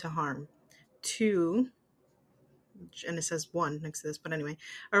come to harm. 2, and it says 1 next to this, but anyway,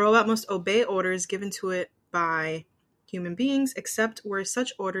 a robot must obey orders given to it by human beings, except where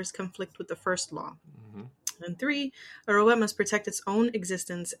such orders conflict with the first law. Mm-hmm. And 3, a robot must protect its own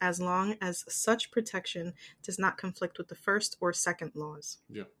existence as long as such protection does not conflict with the first or second laws.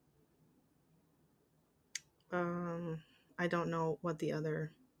 Yeah. I don't know what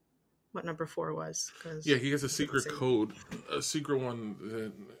number 4 was. Yeah, he has a secret code, a secret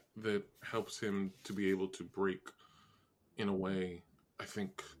one that helps him to be able to break, in a way, I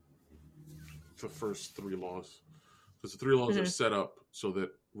think, the first 3 laws. Because the 3 laws are set up so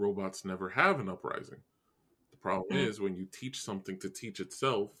that robots never have an uprising. The problem is when you teach something to teach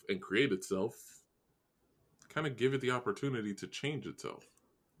itself and create itself, kind of give it the opportunity to change itself.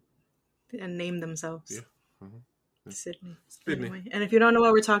 And name themselves. Yeah. Mm-hmm. Yeah. Sydney. Anyway. And if you don't know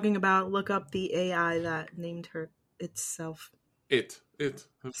what we're talking about, look up the AI that named her itself. Let's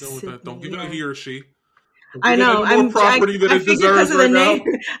go with that. Don't give it a he or she. I know. I'm property that it deserves right now.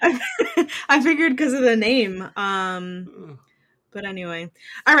 I figured because of the name. But anyway,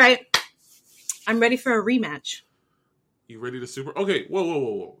 all right. I'm ready for a rematch. You ready to super? Okay.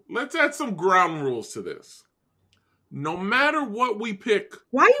 Whoa. Let's add some ground rules to this. No matter what we pick,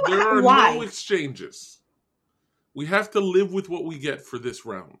 there are no exchanges. We have to live with what we get for this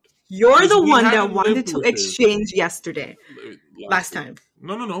round. You're the one that wanted to exchange yesterday. Last time.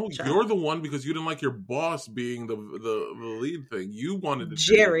 No. Sure. You're the one because you didn't like your boss being the lead thing. You wanted to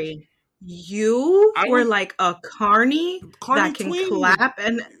Jerry, change. You were like a Carnie that can tween. clap.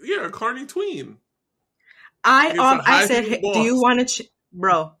 And yeah, a Carnie tween. I said, hey, do you want to...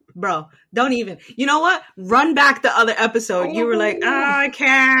 Bro, don't even. You know what? Run back the other episode. You were like, I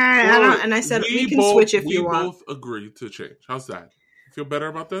can't. And I said, we can switch if you want. We both agreed to change. How's that? Feel better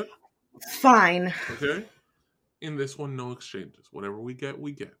about that? Fine. Okay? In this one, no exchanges. Whatever we get,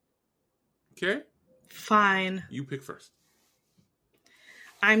 we get. Okay? Fine. You pick first.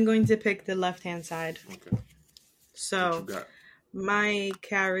 I'm going to pick the left-hand side. Okay. So, my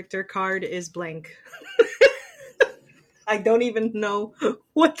character card is blank. I don't even know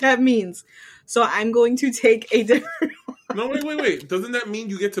what that means. So I'm going to take a different one. No, wait. Doesn't that mean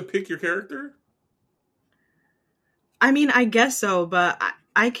you get to pick your character? I mean, I guess so, but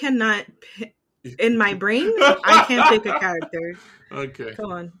I cannot... In my brain, I can't pick a character. Okay.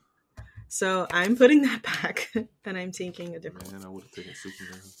 Come on. So I'm putting that back, and I'm taking a different one. I would have taken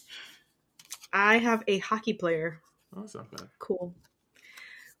Superman. I have a hockey player. Oh, that's not bad. Cool.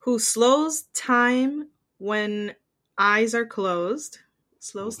 Who slows time when eyes are closed.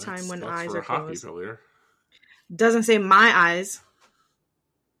 Slows time when eyes are closed. Doesn't say my eyes.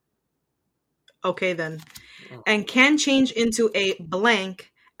 Okay, then. Oh. And can change into a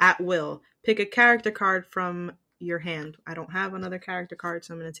blank at will. Pick a character card from your hand. I don't have another character card,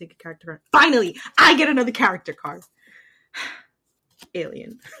 so I'm going to take a character card. Finally, I get another character card.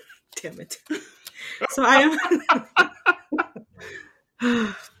 Alien. Damn it. So I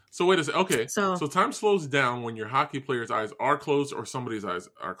am... So wait a second. Okay, so time slows down when your hockey player's eyes are closed or somebody's eyes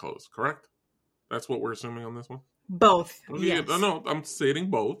are closed, correct? That's what we're assuming on this one? Both. Okay, yes. No, I'm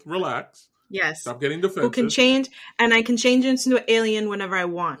stating both. Relax. Yes. Stop getting defensive. Who can change, and I can change into an alien whenever I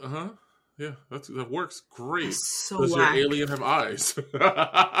want. Uh-huh. Yeah, that works great. So does your alien have eyes?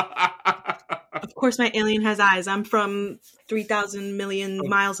 Of course my alien has eyes. I'm from 3,000 million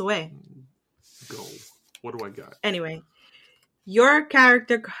miles away. Go. What do I got? Anyway, your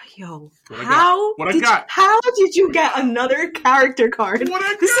character... How did you get another character card?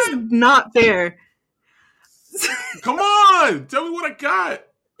 This is not fair. Come on! Tell me what I got!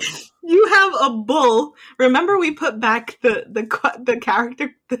 You have a bull. Remember we put back the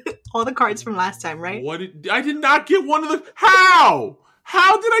character, all the cards from last time, right? I did not get one of the... How?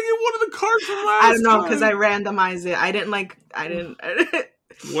 How did I get one of the cards from last time? I don't know, because I randomized it. I didn't...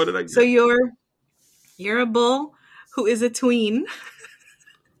 What did I get? So you're a bull who is a tween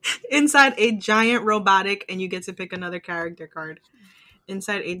inside a giant robotic, and you get to pick another character card.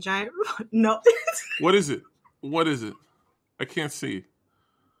 Inside a giant... No. What is it? I can't see.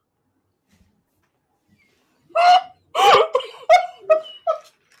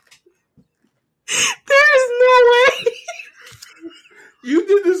 There's no way. You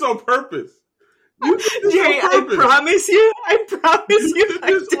did this on purpose. Jerry, I promise you. You did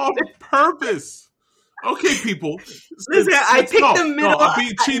this on purpose. Okay, people. Listen, I picked the middle. No, I'm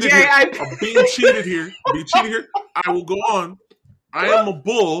being cheated here. I'm being cheated here. I will go on. I am a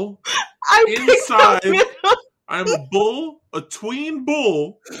bull. Inside. I am a bull, a tween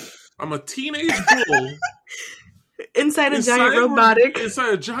bull. I'm a teenage bull. Inside a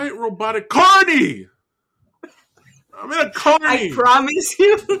giant robotic Carnie! I'm in a Carnie.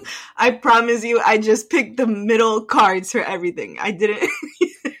 I promise you, I just picked the middle cards for everything. I didn't.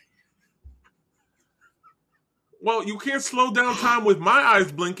 Well, you can't slow down time with my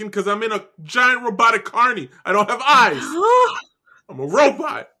eyes blinking because I'm in a giant robotic Carnie. I don't have eyes. I'm a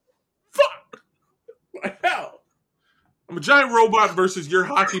robot. Fuck. What the hell? I'm a giant robot versus your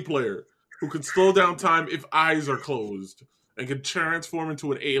hockey player who can slow down time if eyes are closed and can transform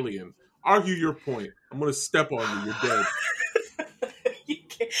into an alien. Argue your point. I'm going to step on you. You're dead.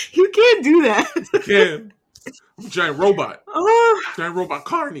 You can't do that. You can. I'm a giant robot. Giant robot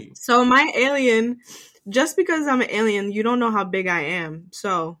Carnie. So my alien, just because I'm an alien, you don't know how big I am.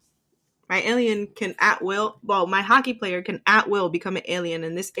 So my alien can at will, well, my hockey player can at will become an alien.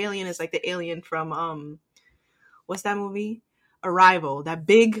 And this alien is like the alien from, what's that movie? Arrival. That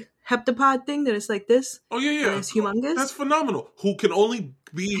big heptapod thing that is like this. Oh, yeah. It's humongous. That's phenomenal. Who can only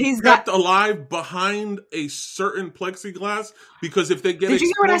be kept alive behind a certain plexiglass because if they get Did you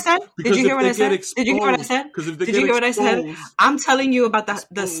hear what I said? Did you hear what I said? Did you hear what I said? Did you hear what I said? I'm telling you about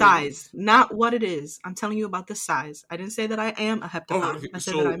the size, not what it is. I'm telling you about the size. I didn't say that I am a heptapod. I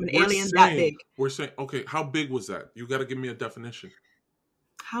said that I'm an alien that big. We're saying, okay, how big was that? You got to give me a definition.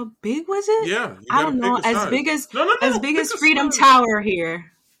 How big was it? Yeah, I don't know. As big as Freedom Tower here.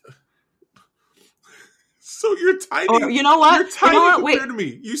 So you're tiny. Or, you know what? You're tiny compared to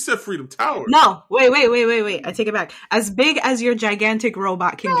me. You said Freedom Tower. No, wait. I take it back. As big as your gigantic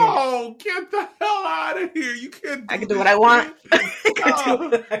robot can get. Oh, get the hell out of here! You can't. I can do what I want.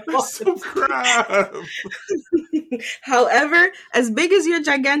 That's some crap. However, as big as your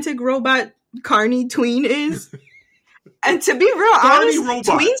gigantic robot Carnie tween is. And to be real honest,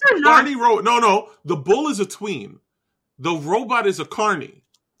 tweens are not. No. The bull is a tween. The robot is a Carnie.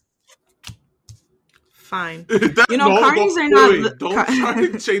 Fine. Carnies are not. Wait, don't try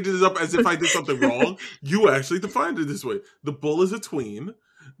to change this up as if I did something wrong. You actually defined it this way. The bull is a tween.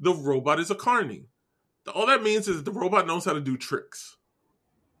 The robot is a Carnie. All that means is that the robot knows how to do tricks.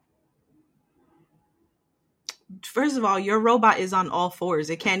 First of all, your robot is on all fours.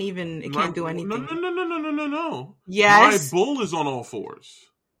 It can't do anything. No. Yes. My bull is on all fours.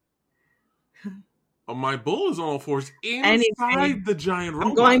 My bull is on all fours inside the giant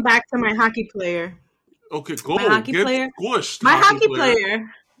robot. I'm going back to my hockey player. Okay, go. My hockey player.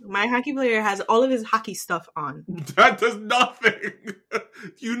 My hockey player has all of his hockey stuff on. That does nothing.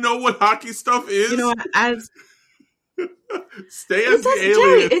 You know what hockey stuff is? You know what? Stay as the alien.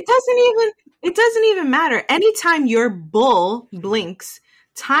 Jerry, it doesn't even matter. Anytime your bull blinks,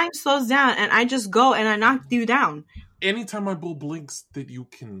 time slows down, and I just go and I knock you down. Anytime my bull blinks that you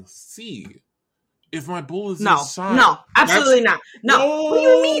can see. If my bull is inside... No, absolutely not. No. What do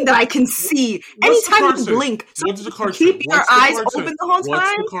you mean that I can see? Anytime you blink. So what does the card keep your eyes open the whole time?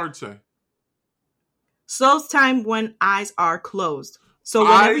 What's the card say? Slows time when eyes are closed. So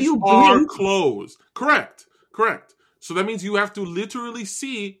whenever you blink... are closed. Correct. So that means you have to literally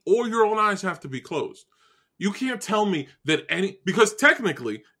see, or your own eyes have to be closed. You can't tell me that because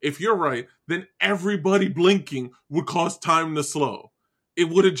technically, if you're right, then everybody blinking would cause time to slow. It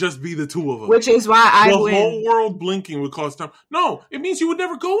wouldn't just be the two of them. Which is why I win. The whole world blinking would cause time. No, it means you would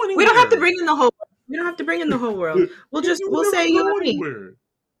never go anywhere. We don't have to bring in the whole world. We'll say you and me.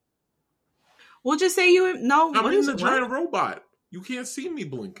 We'll just say you and... No, I'm in the giant robot. You can't see me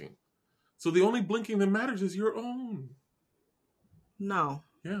blinking. So the only blinking that matters is your own. No.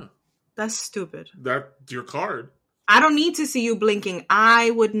 Yeah. That's stupid. That's your card. I don't need to see you blinking.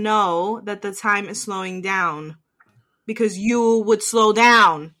 I would know that the time is slowing down. Because you would slow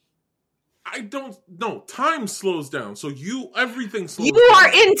down. I don't know. Time slows down. So everything slows down. You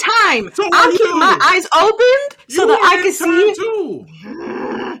are in time. So I'm keeping my eyes opened so that I can see. Too.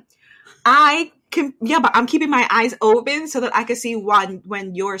 But I'm keeping my eyes open so that I can see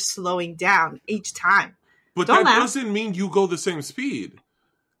when you're slowing down each time. But that doesn't mean you go the same speed.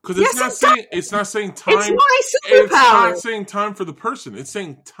 Because it's not saying time. It's my superpower. It's not saying time for the person. It's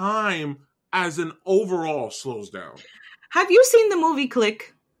saying time as an overall slows down. Have you seen the movie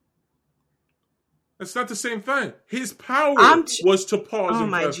Click? It's not the same thing. His power was to pause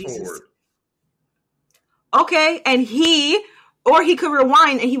and fast forward. Okay, and he could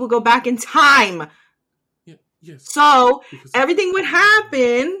rewind and he would go back in time. Yeah, yes. So everything would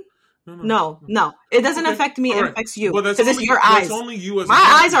happen. No. It doesn't affect me. It affects you. Because it's your eyes. That's only you as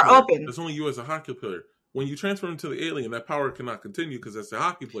my eyes are open. That's only you as a hockey player. When you transfer into the alien, that power cannot continue because that's the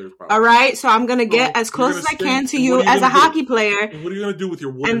hockey player's power. All right, so I'm going to get as close as I can to you as a hockey player. And what are you going to do with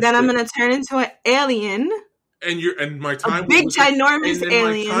your wooden And then stick? I'm going to turn into an alien. And my time a big, ginormous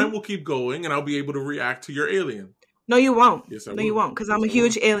alien. My time will keep going, and I'll be able to react to your alien. No, you won't. Yes, I will. No, you won't, because I'm a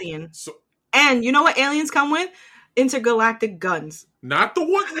huge alien. So, and you know what aliens come with? intergalactic guns. Not the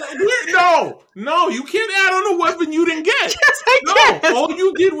one. No, you can't add on a weapon you didn't get. Yes, I can. All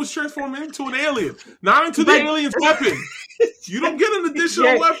you did was transform into an alien, not into the alien's weapon. You don't get an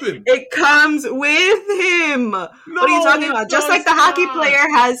additional weapon. It comes with him. What are you talking about? Just like the hockey player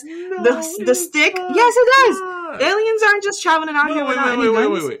has the stick. Yes, it does. Aliens aren't just traveling out here without any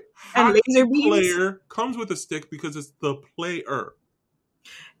guns. Wait. And laser beams. Player comes with a stick because it's the player.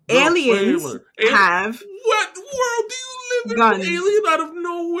 Aliens have what world do you live in? Guns. An alien out of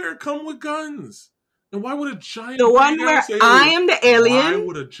nowhere come with guns. And why would a giant? The one where I am the alien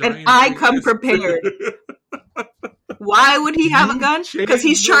and I come prepared. Why would he have a gun? Because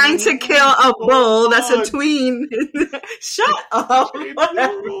he's trying to kill a bull that's a tween. Shut up.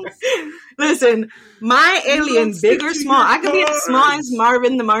 Listen, my alien, big or small, I could be as small as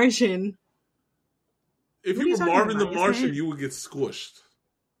Marvin the Martian. If you were Marvin the Martian, you would get squished.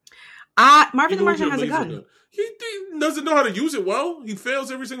 Marvin the Martian has a gun. He doesn't know how to use it well. He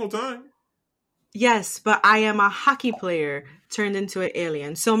fails every single time. Yes, but I am a hockey player turned into an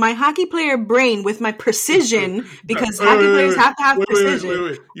alien. So my hockey player brain, with my precision, because hockey players have to have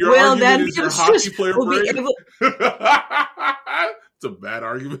precision, will then be able hockey player brain. It's a bad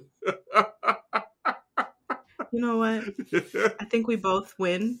argument. You know what? I think we both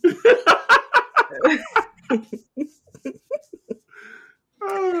win.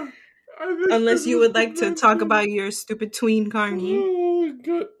 Unless you would like to talk about your stupid tween, Carnie. Oh,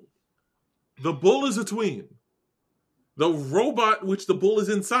 God. The bull is a tween. The robot, which the bull is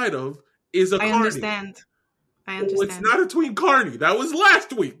inside of, is a Carnie. I understand. Well, it's not a tween Carnie. That was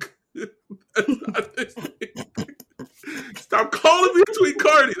last week. Stop calling me a tween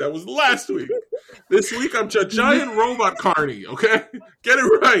Carnie. That was last week. This week, I'm a giant robot Carnie, okay? Get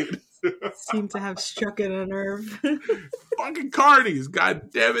it right. Seem to have struck at a nerve. Fucking Carnies, god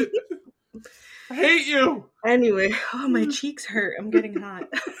damn it. I hate you. Anyway, my cheeks hurt. I'm getting hot.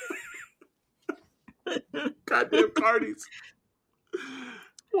 Goddamn Carnies.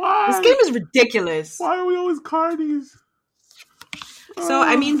 Why? This game is ridiculous. Why are we always Carnies? So,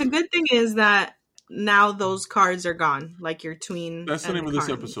 I mean, the good thing is that now those cards are gone. Like your tween. That's the name of this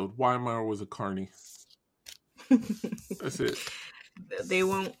episode. Why am I always a Carnie? That's it. They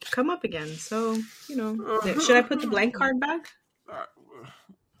won't come up again. So, should I put the blank card back?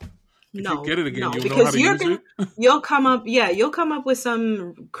 No, get it again. No, you'll because know how to use it? You'll come up with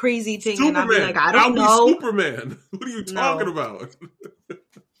some crazy thing, Superman. and I'll be like, I don't know. Be Superman. What are you talking about?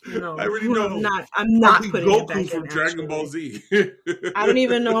 No, I already know. I'm not putting Goku it back from in, Dragon Ball Z. I don't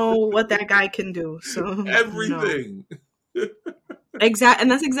even know what that guy can do. So everything. No.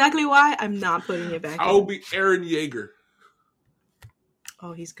 And that's exactly why I'm not putting it back. I'll be Eren Yeager.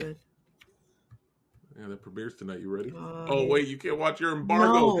 Oh, he's good. Yeah, that premieres tonight. You ready? Oh, wait, you can't watch. You're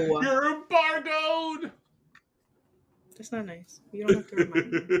embargoed. No. You're embargoed. That's not nice. You don't have to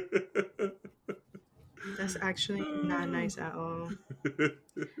remind me. That's actually not nice at all.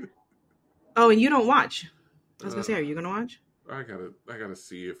 Oh, and you don't watch. I was gonna say, are you gonna watch? I gotta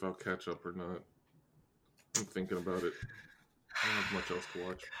see if I'll catch up or not. I'm thinking about it. I don't have much else to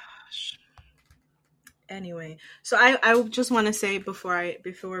watch. Gosh. Anyway, so I just want to say before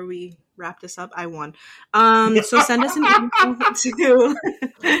we wrap this up, I won. So send us an email to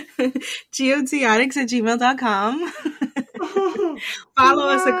gotaddicts@gmail.com. Follow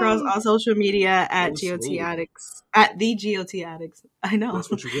us across all social media at gotaddicts, at the gotaddicts. I know. That's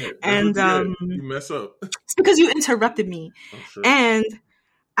what you get. And you mess up. It's because you interrupted me. Oh, sure. And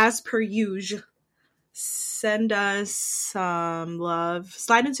as per usual, send us some love.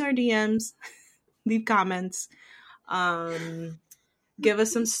 Slide into our DMs. Leave comments. Give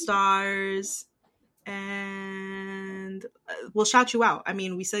us some stars. And we'll shout you out. I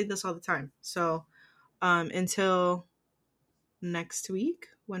mean, we say this all the time. So until next week,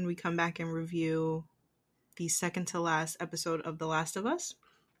 when we come back and review the second to last episode of The Last of Us.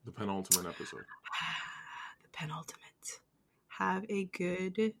 The penultimate episode. The penultimate. Have a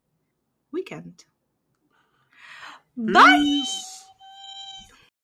good weekend. Bye!